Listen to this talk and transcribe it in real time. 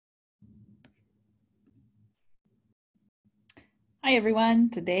Hi,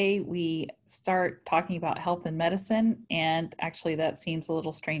 everyone. Today we start talking about health and medicine. And actually, that seems a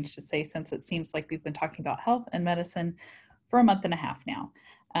little strange to say since it seems like we've been talking about health and medicine for a month and a half now.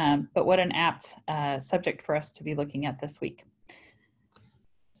 But what an apt subject for us to be looking at this week.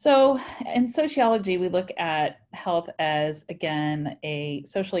 So, in sociology, we look at health as, again, a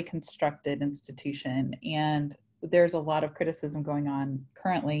socially constructed institution. And there's a lot of criticism going on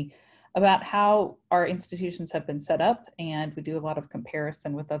currently about how our institutions have been set up. And we do a lot of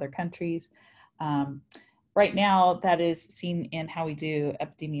comparison with other countries. Um, right now, that is seen in how we do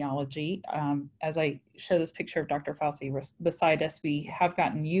epidemiology. As I show this picture of Dr. Fauci beside us, we have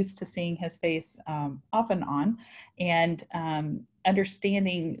gotten used to seeing his face off and on. And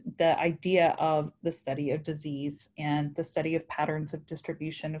understanding the idea of the study of disease and the study of patterns of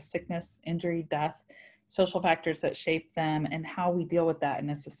distribution of sickness, injury, death, social factors that shape them, and how we deal with that in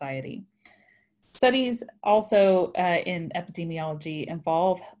a society. Studies also in epidemiology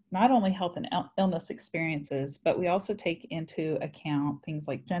involve not only health and illness experiences, but we also take into account things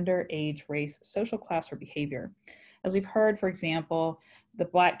like gender, age, race, social class, or behavior. As we've heard, for example, the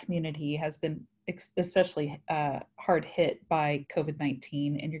Black community has been especially hard hit by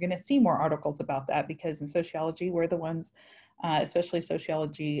COVID-19, and you're going to see more articles about that because in sociology, we're the ones, especially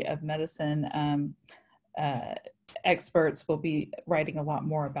sociology of medicine, experts will be writing a lot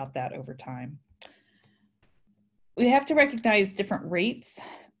more about that over time. We have to recognize different rates.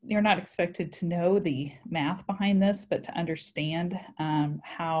 You're not expected to know the math behind this, but to understand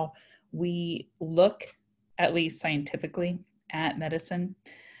how we look, at least scientifically, at medicine.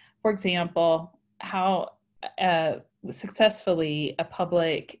 For example, how successfully a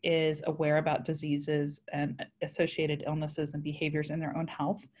public is aware about diseases and associated illnesses and behaviors in their own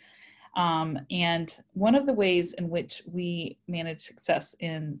health. And one of the ways in which we manage success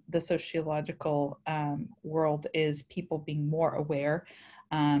in the sociological world is people being more aware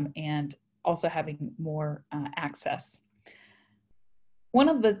and also having more access. One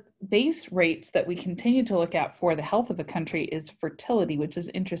of the base rates that we continue to look at for the health of a country is fertility, which is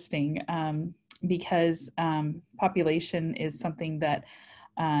interesting because population is something that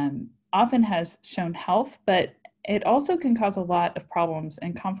often has shown health, but it also can cause a lot of problems,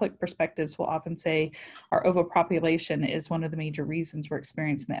 and conflict perspectives will often say our overpopulation is one of the major reasons we're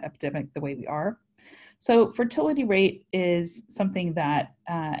experiencing the epidemic the way we are. So fertility rate is something that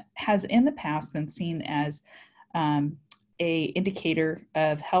has in the past been seen as a indicator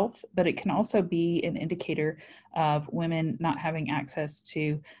of health, but it can also be an indicator of women not having access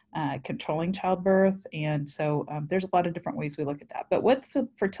to controlling childbirth. And so there's a lot of different ways we look at that. But what the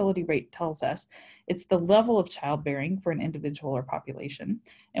fertility rate tells us, it's the level of childbearing for an individual or population.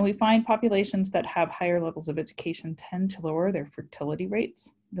 And we find populations that have higher levels of education tend to lower their fertility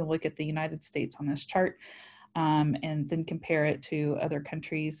rates. They'll look at the United States on this chart and then compare it to other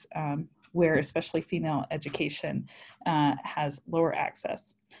countries where especially female education has lower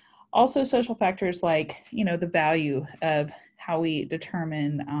access. Also social factors like, the value of how we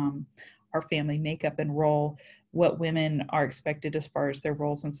determine our family makeup and role, what women are expected as far as their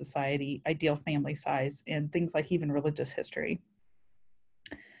roles in society, ideal family size, and things like even religious history.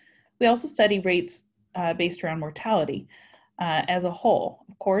 We also study rates based around mortality as a whole.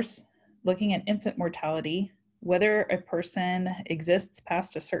 Of course, looking at infant mortality, whether a person exists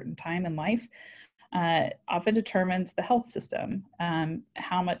past a certain time in life often determines the health system,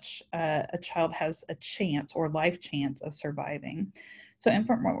 how much a child has a chance or life chance of surviving. So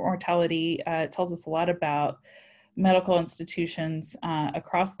infant mortality tells us a lot about medical institutions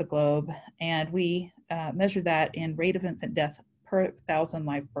across the globe, and we measure that in rate of infant death per 1,000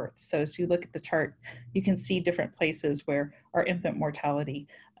 live births. So as you look at the chart, you can see different places where our infant mortality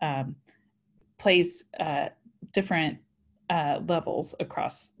plays different levels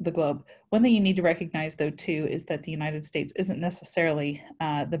across the globe. One thing you need to recognize, though, too, is that the United States isn't necessarily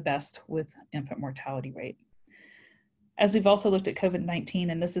the best with infant mortality rate. As we've also looked at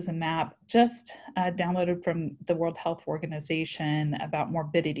COVID-19, and this is a map just downloaded from the World Health Organization about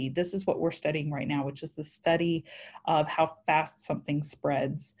morbidity. This is what we're studying right now, which is the study of how fast something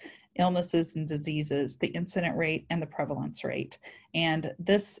spreads, illnesses and diseases, the incident rate and the prevalence rate. And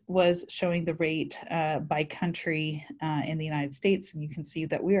this was showing the rate by country in the United States. And you can see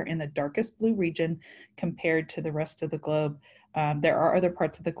that we are in the darkest blue region compared to the rest of the globe. There are other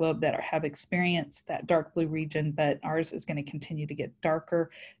parts of the globe that have experienced that dark blue region, but ours is going to continue to get darker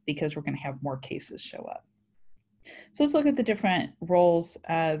because we're going to have more cases show up. So let's look at the different roles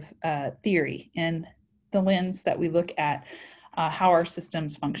of theory in the lens that we look at how our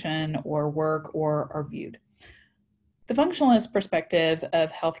systems function or work or are viewed. The functionalist perspective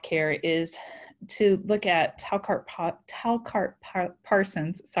of healthcare is to look at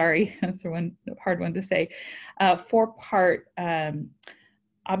Parsons, sorry, that's a hard one to say, four-part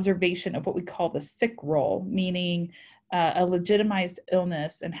observation of what we call the sick role, meaning a legitimized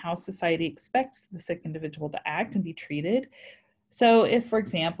illness and how society expects the sick individual to act and be treated. So if, for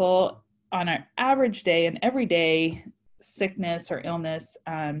example, on an average day, an everyday sickness or illness,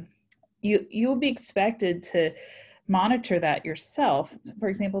 you will be expected to monitor that yourself. For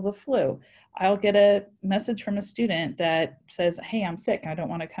example, the flu. I'll get a message from a student that says, hey, I'm sick. I don't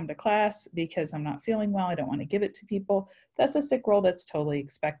want to come to class because I'm not feeling well. I don't want to give it to people. That's a sick role that's totally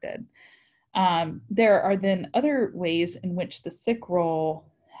expected. There are then other ways in which the sick role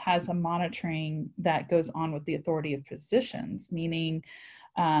has a monitoring that goes on with the authority of physicians, meaning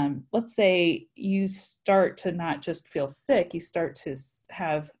let's say you start to not just feel sick, you start to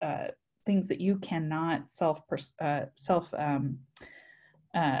have things that you cannot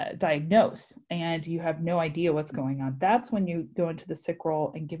diagnose, and you have no idea what's going on. That's when you go into the sick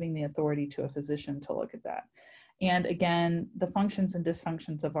role and giving the authority to a physician to look at that. And again, the functions and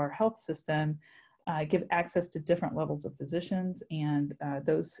dysfunctions of our health system give access to different levels of physicians and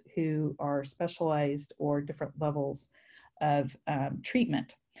those who are specialized or different levels of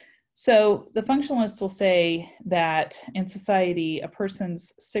treatment. So the functionalists will say that in society, a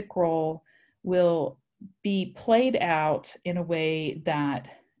person's sick role will be played out in a way that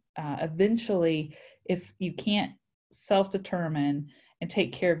eventually, if you can't self-determine and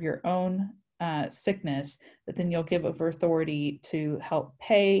take care of your own sickness, that then you'll give over authority to help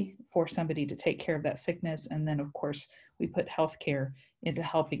pay for somebody to take care of that sickness. And then, of course, we put healthcare into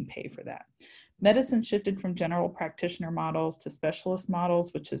helping pay for that. Medicine shifted from general practitioner models to specialist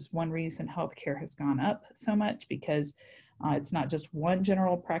models, which is one reason healthcare has gone up so much, because it's not just one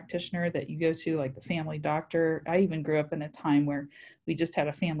general practitioner that you go to, like the family doctor. I even grew up in a time where we just had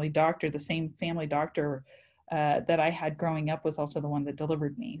a family doctor. The same family doctor that I had growing up was also the one that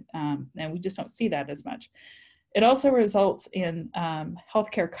delivered me. And we just don't see that as much. It also results in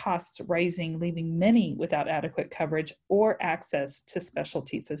healthcare costs rising, leaving many without adequate coverage or access to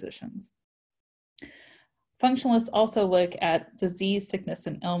specialty physicians. Functionalists also look at disease, sickness,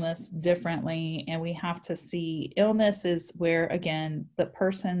 and illness differently, and we have to see illness is where, again, the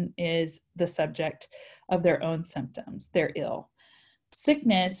person is the subject of their own symptoms. They're ill.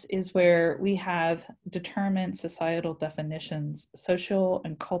 Sickness is where we have determined societal definitions, social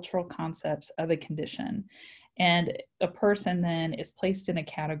and cultural concepts of a condition. And a person then is placed in a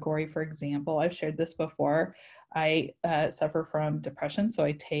category. For example, I've shared this before. I suffer from depression, so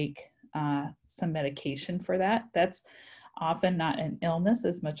I take some medication for that. That's often not an illness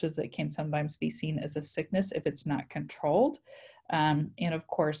as much as it can sometimes be seen as a sickness if it's not controlled. And of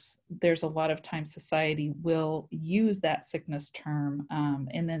course, there's a lot of times society will use that sickness term,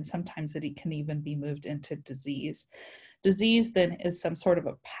 and then sometimes it can even be moved into disease. Disease then is some sort of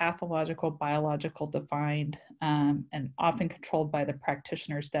a pathological, biological defined, and often controlled by the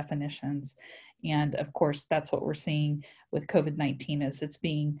practitioner's definitions. And of course, that's what we're seeing with COVID-19 is it's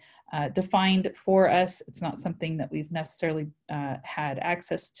being defined for us. It's not something that we've necessarily had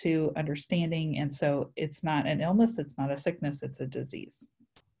access to understanding. And so it's not an illness, it's not a sickness, it's a disease.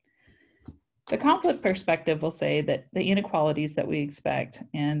 The conflict perspective will say that the inequalities that we expect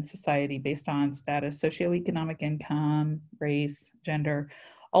in society based on status, socioeconomic income, race, gender,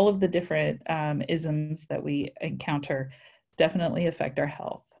 all of the different isms that we encounter definitely affect our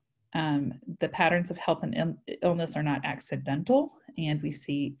health. The patterns of health and illness are not accidental, and we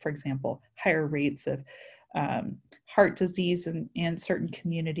see, for example, higher rates of heart disease in certain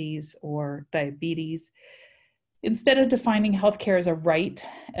communities or diabetes. Instead of defining healthcare as a right,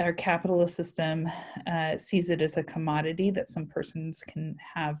 our capitalist system sees it as a commodity that some persons can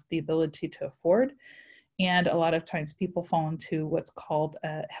have the ability to afford. And a lot of times people fall into what's called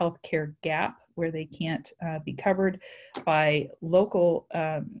a healthcare gap, where they can't be covered by local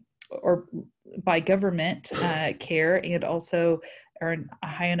or by government care, and also earn a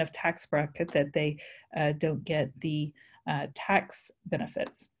high enough tax bracket that they don't get the tax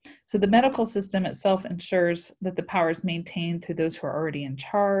benefits. So the medical system itself ensures that the power is maintained through those who are already in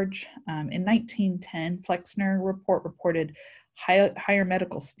charge. In 1910, Flexner report reported higher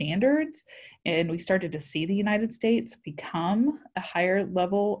medical standards, and we started to see the United States become a higher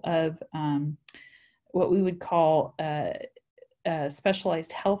level of what we would call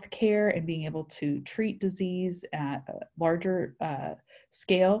specialized health care and being able to treat disease at a larger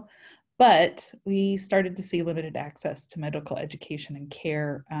scale. But we started to see limited access to medical education and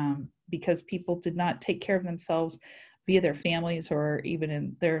care because people did not take care of themselves via their families or even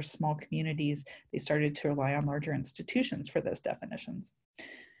in their small communities. They started to rely on larger institutions for those definitions.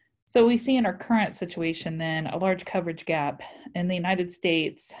 So we see in our current situation then a large coverage gap in the United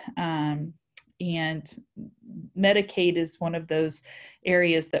States, and Medicaid is one of those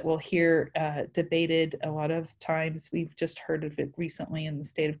areas that we'll hear debated a lot of times. We've just heard of it recently in the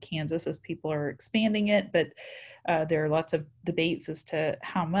state of Kansas as people are expanding it, but there are lots of debates as to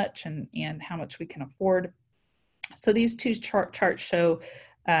how much and how much we can afford. So these two charts show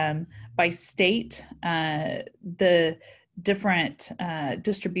by state the different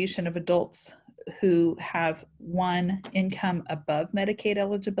distribution of adults who have one, income above Medicaid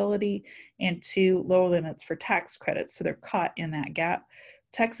eligibility, and two, lower limits for tax credits. So they're caught in that gap.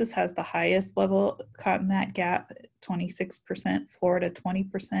 Texas has the highest level caught in that gap, 26%, Florida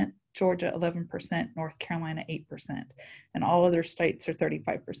 20%, Georgia 11%, North Carolina 8%, and all other states are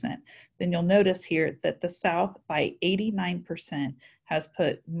 35%. Then you'll notice here that the South by 89% has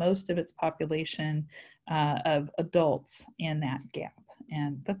put most of its population of adults in that gap.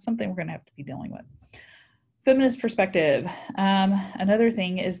 And that's something we're going to have to be dealing with. Feminist perspective. Another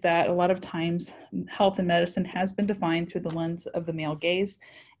thing is that a lot of times health and medicine has been defined through the lens of the male gaze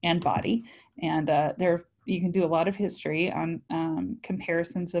and body. And you can do a lot of history on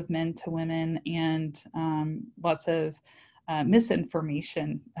comparisons of men to women, and lots of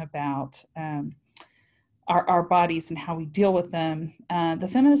misinformation about our bodies and how we deal with them. The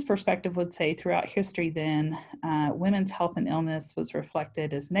feminist perspective would say throughout history then, women's health and illness was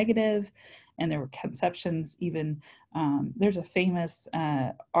reflected as negative, and there were conceptions even, there's a famous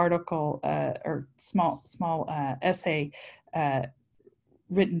article or small essay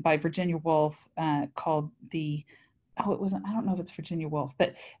written by Virginia Woolf called I don't know if it's Virginia Woolf,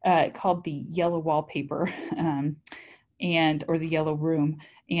 but called The Yellow Wallpaper, or The Yellow Room,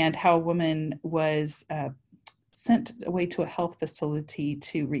 and how a woman was sent away to a health facility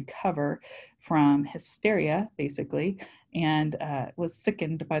to recover from hysteria, basically, and was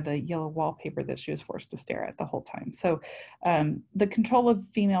sickened by the yellow wallpaper that she was forced to stare at the whole time. So the control of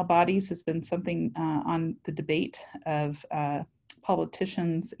female bodies has been something on the debate of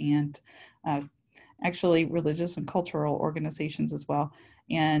politicians and actually religious and cultural organizations as well.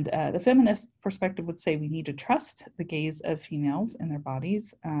 And the feminist perspective would say we need to trust the gaze of females and their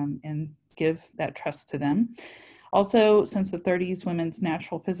bodies and give that trust to them. Also, since the 30s, women's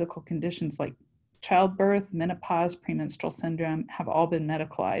natural physical conditions like childbirth, menopause, premenstrual syndrome have all been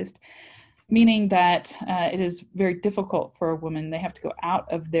medicalized, meaning that it is very difficult for a woman. They have to go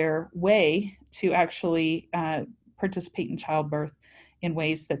out of their way to actually participate in childbirth in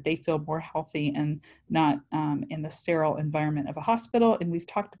ways that they feel more healthy and not in the sterile environment of a hospital. And we've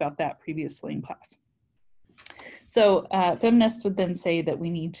talked about that previously in class. So feminists would then say that we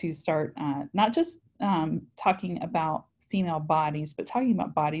need to start not just talking about female bodies, but talking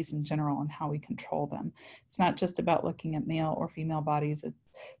about bodies in general and how we control them. It's not just about looking at male or female bodies,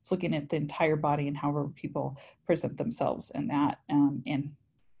 it's looking at the entire body and however people present themselves in that, and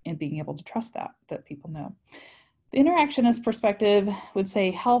being able to trust that people know. The interactionist perspective would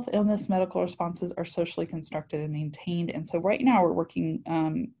say health, illness, medical responses are socially constructed and maintained. And so right now we're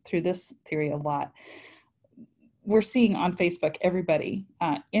working through this theory a lot. We're seeing on Facebook everybody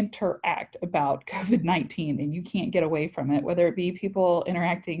interact about COVID-19, and you can't get away from it, whether it be people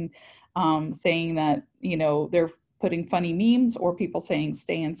interacting saying that, they're putting funny memes, or people saying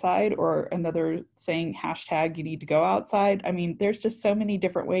stay inside, or another saying hashtag you need to go outside. I mean, there's just so many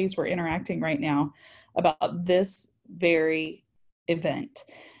different ways we're interacting right now about this very event.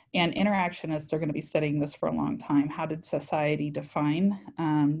 And interactionists are going to be studying this for a long time. How did society define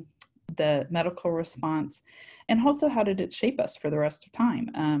the medical response? And also, how did it shape us for the rest of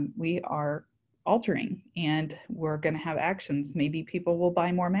time? We are altering, and we're going to have actions. Maybe people will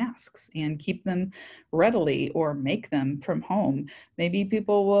buy more masks and keep them readily or make them from home. Maybe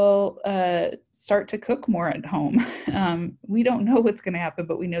people will start to cook more at home. We don't know what's going to happen,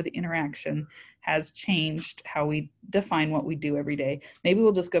 but we know the interaction has changed how we define what we do every day. Maybe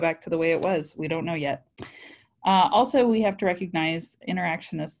we'll just go back to the way it was. We don't know yet. Also, we have to recognize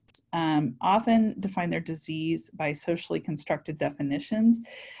interactionists often define their disease by socially constructed definitions,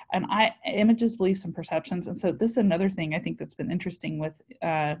 and images, beliefs, and perceptions. And so this is another thing I think that's been interesting with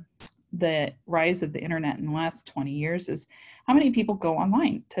the rise of the internet in the last 20 years is how many people go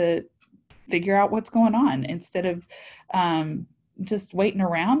online to figure out what's going on. Instead of just waiting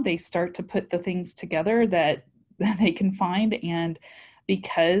around, they start to put the things together that they can find, and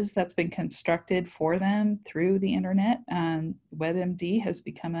because that's been constructed for them through the internet, WebMD has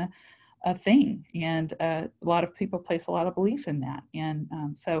become a thing, and a lot of people place a lot of belief in that, and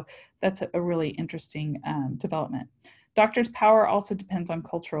so that's a really interesting development. Doctors' power also depends on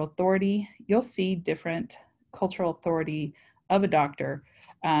cultural authority. You'll see different cultural authority of a doctor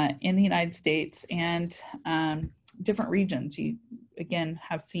in the United States and different regions. You, again,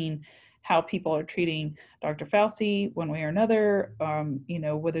 have seen how people are treating Dr. Fauci one way or another,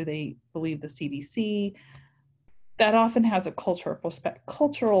 whether they believe the CDC. That often has a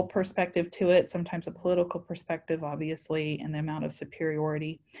cultural perspective to it, sometimes a political perspective, obviously, and the amount of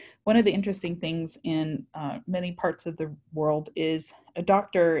superiority. One of the interesting things in many parts of the world is a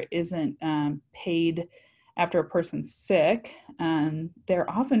doctor isn't paid after a person's sick. They're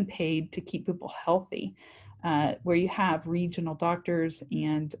often paid to keep people healthy, where you have regional doctors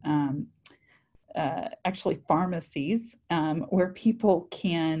and actually pharmacies where people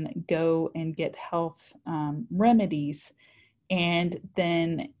can go and get health remedies, and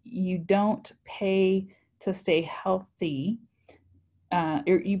then you don't pay to stay healthy.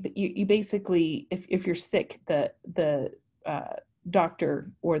 You basically, if you're sick, the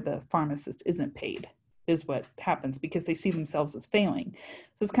doctor or the pharmacist isn't paid, is what happens, because they see themselves as failing.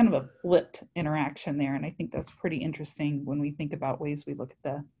 So it's kind of a flipped interaction there, and I think that's pretty interesting when we think about ways we look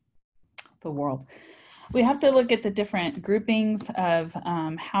at the world. We have to look at the different groupings of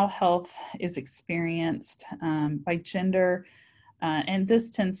how health is experienced by gender. And this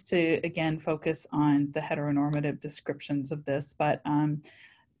tends to, again, focus on the heteronormative descriptions of this. But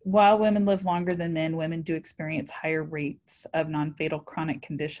while women live longer than men, women do experience higher rates of non-fatal chronic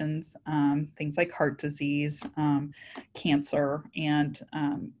conditions, things like heart disease, cancer, and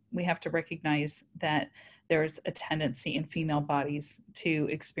we have to recognize that there's a tendency in female bodies to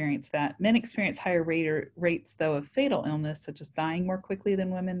experience that. Men experience higher rates, though, of fatal illness, such as dying more quickly than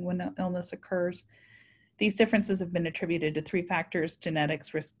women when illness occurs. These differences have been attributed to 3 factors: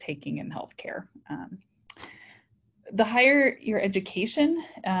 genetics, risk-taking, and healthcare. The higher your education,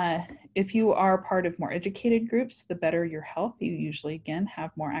 if you are part of more educated groups, the better your health. You usually, again,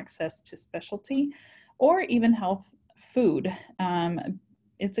 have more access to specialty or even health food.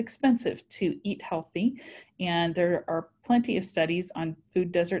 It's expensive to eat healthy, and there are plenty of studies on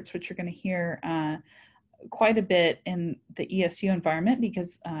food deserts, which you're going to hear quite a bit in the ESU environment,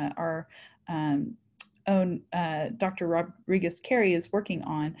 because our own Dr. Rodriguez-Carey is working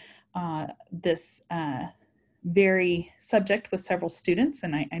on this very subject with several students,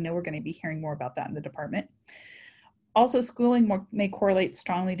 and I know we're going to be hearing more about that in the department. Also, schooling may correlate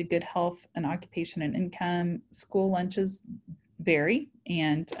strongly to good health and occupation and income. School lunches vary,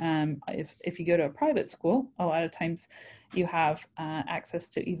 and if you go to a private school, a lot of times you have access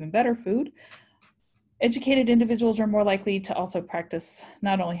to even better food. Educated individuals are more likely to also practice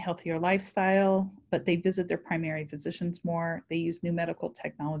not only healthier lifestyle, but they visit their primary physicians more. They use new medical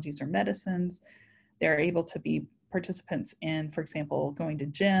technologies or medicines. They're able to be participants in, for example, going to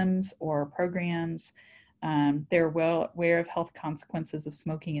gyms or programs. They're well aware of health consequences of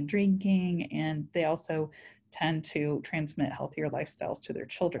smoking and drinking, and they also tend to transmit healthier lifestyles to their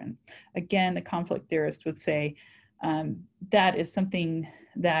children. Again, the conflict theorist would say that is something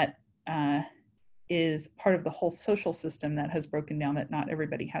that is part of the whole social system that has broken down, that not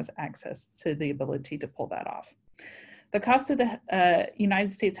everybody has access to the ability to pull that off. The cost of the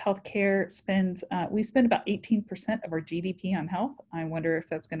United States healthcare we spend about 18% of our GDP on health. I wonder if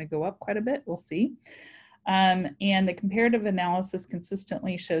that's going to go up quite a bit. We'll see. And the comparative analysis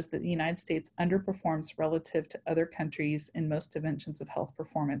consistently shows that the United States underperforms relative to other countries in most dimensions of health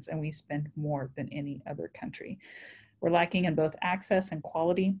performance, and we spend more than any other country. We're lacking in both access and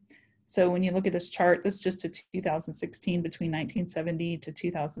quality. So when you look at this chart, this is just to 2016, between 1970 to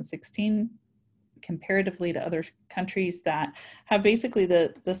 2016, comparatively to other countries that have basically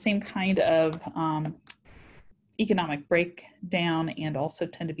the same kind of economic breakdown and also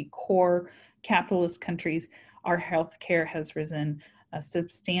tend to be core capitalist countries, our healthcare has risen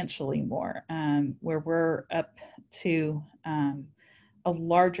substantially more, where we're up to a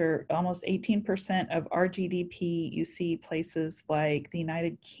larger, almost 18% of our GDP. You see places like the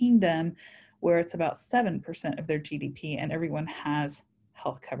United Kingdom, where it's about 7% of their GDP, and everyone has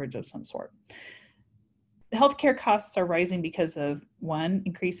health coverage of some sort. Healthcare costs are rising because of, one,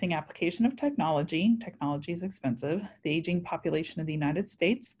 increasing application of technology. Technology is expensive. The aging population of the United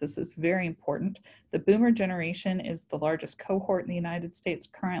States. This is very important. The boomer generation is the largest cohort in the United States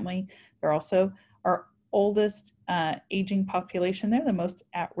currently. They're also our oldest aging population. They're the most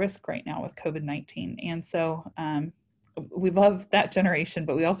at risk right now with COVID-19. And so we love that generation,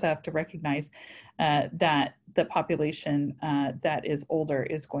 but we also have to recognize that the population that is older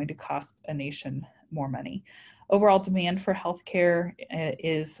is going to cost a nation more money. Overall demand for healthcare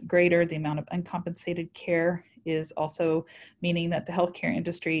is greater. The amount of uncompensated care is also meaning that the healthcare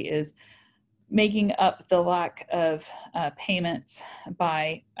industry is making up the lack of payments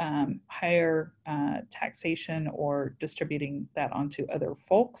by higher taxation or distributing that onto other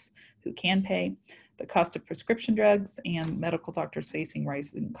folks who can pay, the cost of prescription drugs, and medical doctors facing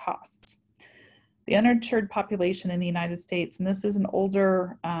rising costs. The uninsured population in the United States, and this is an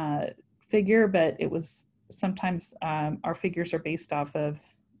older figure, but it was sometimes our figures are based off of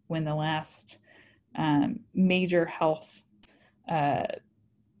when the last major health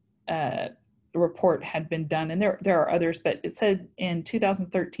report had been done, and there are others, but it said in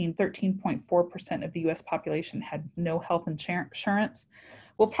 2013, 13.4% of the US population had no health insurance.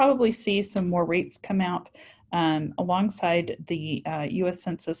 We'll probably see some more rates come out. Alongside the US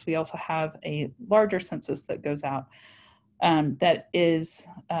Census, we also have a larger census that goes out that is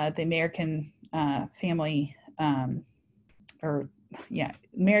the American Family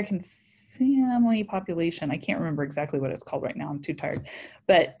American Family Population. I can't remember exactly what it's called right now. I'm too tired.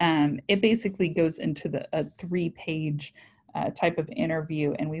 But it basically goes into a 3-page type of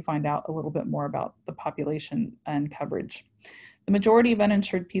interview, and we find out a little bit more about the population and coverage. The majority of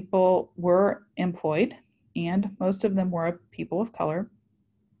uninsured people were employed, and most of them were people of color.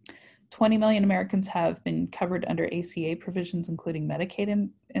 20 million Americans have been covered under ACA provisions, including Medicaid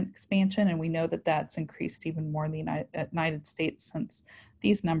expansion, and we know that that's increased even more in the United States since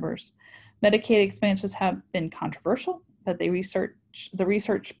these numbers. Medicaid expansions have been controversial, but the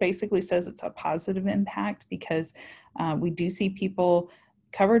research basically says it's a positive impact because we do see people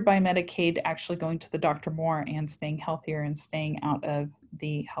covered by Medicaid actually going to the doctor more and staying healthier and staying out of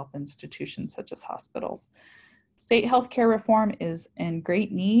the health institutions such as hospitals. State healthcare reform is in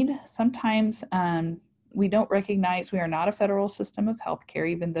great need. Sometimes we don't recognize we are not a federal system of healthcare,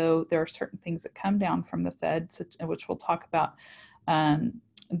 even though there are certain things that come down from the Fed, which we'll talk about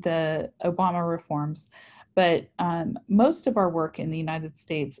the Obama reforms. But most of our work in the United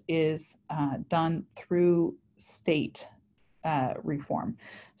States is done through state reform.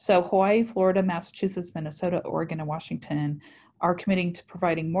 So Hawaii, Florida, Massachusetts, Minnesota, Oregon, and Washington are committing to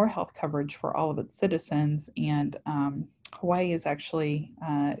providing more health coverage for all of its citizens. And Hawaii is actually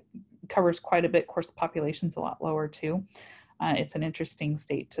covers quite a bit. Of course, the population's a lot lower too. It's an interesting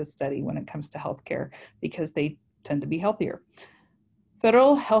state to study when it comes to healthcare because they tend to be healthier.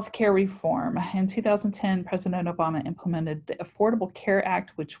 Federal healthcare reform. In 2010, President Obama implemented the Affordable Care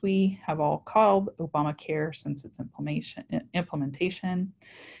Act, which we have all called Obamacare since its implementation.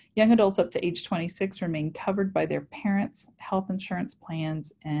 Young adults up to age 26 remain covered by their parents' health insurance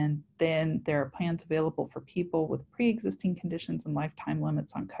plans, and then there are plans available for people with pre-existing conditions, and lifetime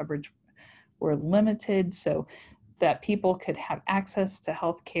limits on coverage were limited so that people could have access to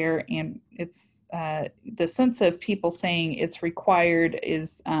health care. And it's the sense of people saying it's required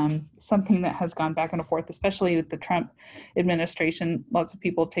is something that has gone back and forth, especially with the Trump administration. Lots of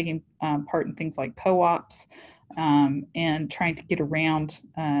people taking part in things like co-ops and trying to get around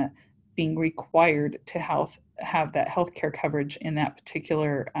being required to have that healthcare coverage in that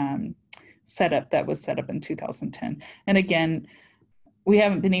particular setup that was set up in 2010. And again, we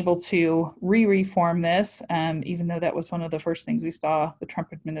haven't been able to reform this, even though that was one of the first things we saw the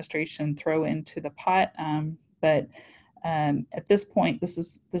Trump administration throw into the pot. But at this point, this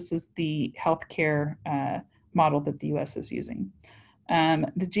is the healthcare model that the U.S. is using.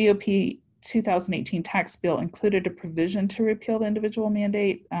 The GOP 2018 tax bill included a provision to repeal the individual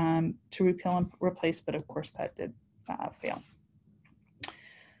mandate to repeal and replace, but of course that did fail.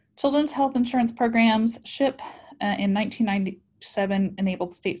 Children's health insurance programs, SHIP, in 1997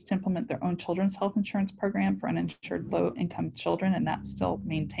 enabled states to implement their own children's health insurance program for uninsured low-income children, and that still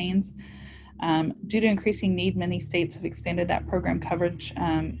maintains. Due to increasing need, many states have expanded that program coverage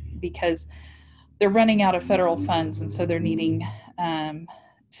because they're running out of federal funds, and so they're needing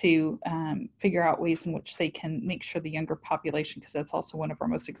to figure out ways in which they can make sure the younger population, because that's also one of our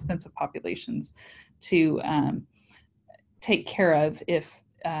most expensive populations to take care of if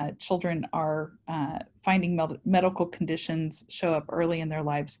children are finding medical conditions show up early in their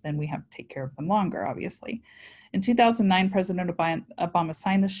lives, then we have to take care of them longer, obviously. In 2009, President Obama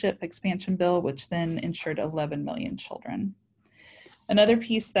signed the SHIP expansion bill, which then insured 11 million children. Another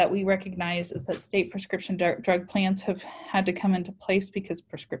piece that we recognize is that state prescription drug plans have had to come into place because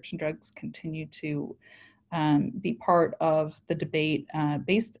prescription drugs continue to be part of the debate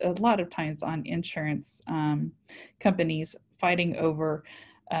based a lot of times on insurance companies fighting over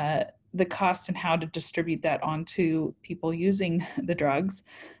the cost and how to distribute that onto people using the drugs.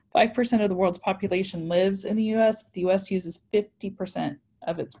 5% of the world's population lives in the US, but the US uses 50%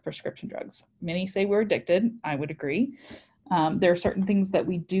 of its prescription drugs. Many say we're addicted. I would agree. There are certain things that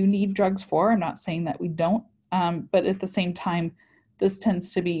we do need drugs for. I'm not saying that we don't, but at the same time, this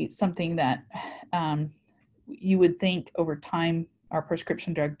tends to be something that you would think over time our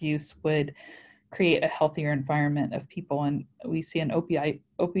prescription drug use would create a healthier environment of people. And we see an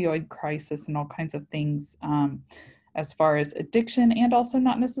opioid crisis and all kinds of things as far as addiction, and also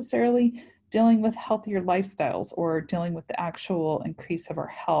not necessarily dealing with healthier lifestyles or dealing with the actual increase of our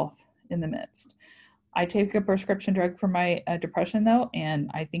health in the midst. I take a prescription drug for my depression though, and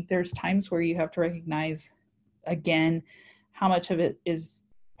I think there's times where you have to recognize again how much of it is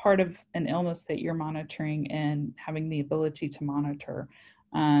part of an illness that you're monitoring and having the ability to monitor.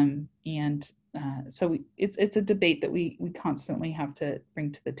 So it's a debate that we constantly have to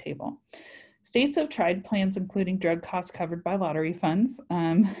bring to the table. States have tried plans including drug costs covered by lottery funds.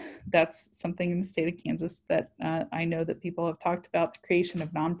 That's something in the state of Kansas that I know that people have talked about, the creation of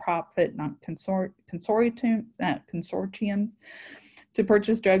nonprofit consortiums to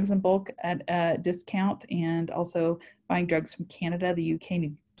purchase drugs in bulk at a discount, and also buying drugs from Canada, the UK,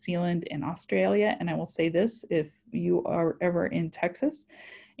 New Zealand, and Australia. And I will say this, if you are ever in Texas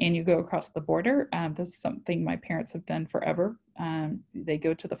and you go across the border, this is something my parents have done forever. They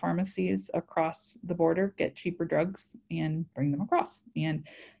go to the pharmacies across the border, get cheaper drugs, and bring them across. And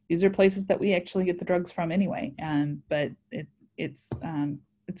these are places that we actually get the drugs from anyway. But it's an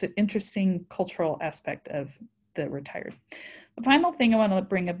interesting cultural aspect of the retired. The final thing I want to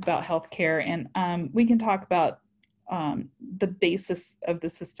bring up about healthcare, and we can talk about the basis of the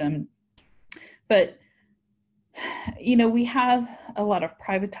system, but we have a lot of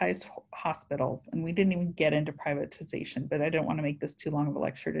privatized hospitals, and we didn't even get into privatization, but I don't want to make this too long of a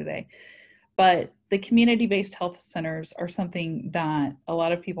lecture today. But the community-based health centers are something that a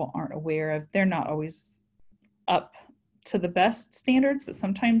lot of people aren't aware of. They're not always up to the best standards, but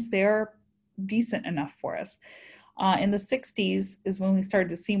sometimes they're decent enough for us. In the 60s is when we started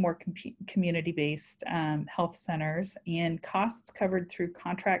to see more community-based health centers, and costs covered through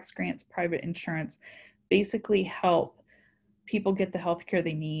contracts, grants, private insurance basically help people get the health care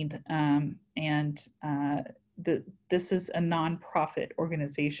they need. This is a nonprofit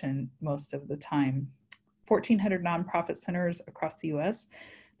organization most of the time. 1,400 nonprofit centers across the US.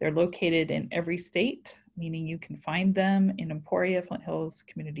 They're located in every state, meaning you can find them in Emporia. Flint Hills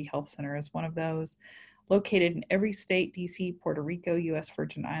Community Health Center is one of those. Located in every state, DC, Puerto Rico, US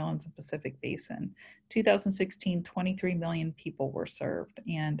Virgin Islands, and Pacific Basin. 2016, 23 million people were served.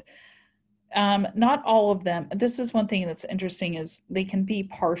 And not all of them, this is one thing that's interesting, is they can be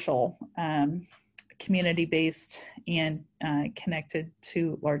partial, community-based and connected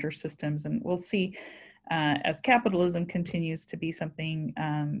to larger systems. And we'll see as capitalism continues to be something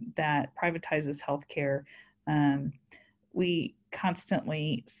that privatizes healthcare, we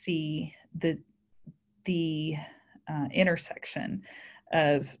constantly see the intersection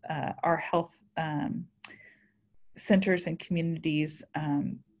of our health centers and communities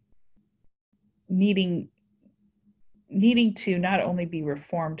needing to not only be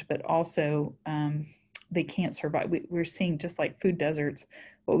reformed, but also they can't survive. We're seeing, just like food deserts,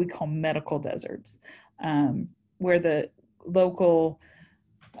 what we call medical deserts, where the local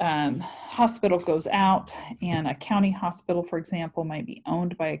hospital goes out, and a county hospital, for example, might be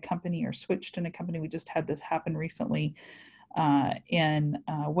owned by a company or switched in a company. We just had this happen recently in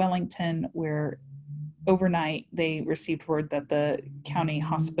Wellington, where overnight they received word that the county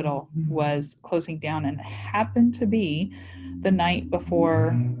hospital was closing down, and it happened to be the night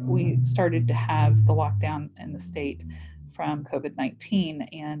before we started to have the lockdown in the state from COVID-19.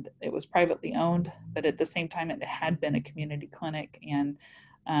 And it was privately owned, but at the same time it had been a community clinic. And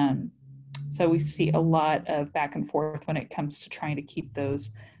so we see a lot of back and forth when it comes to trying to keep those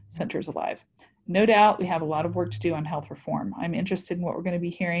centers alive. No doubt we have a lot of work to do on health reform. I'm interested in what we're going to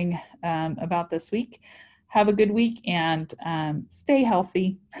be hearing about this week. Have a good week, and stay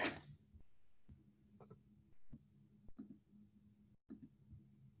healthy.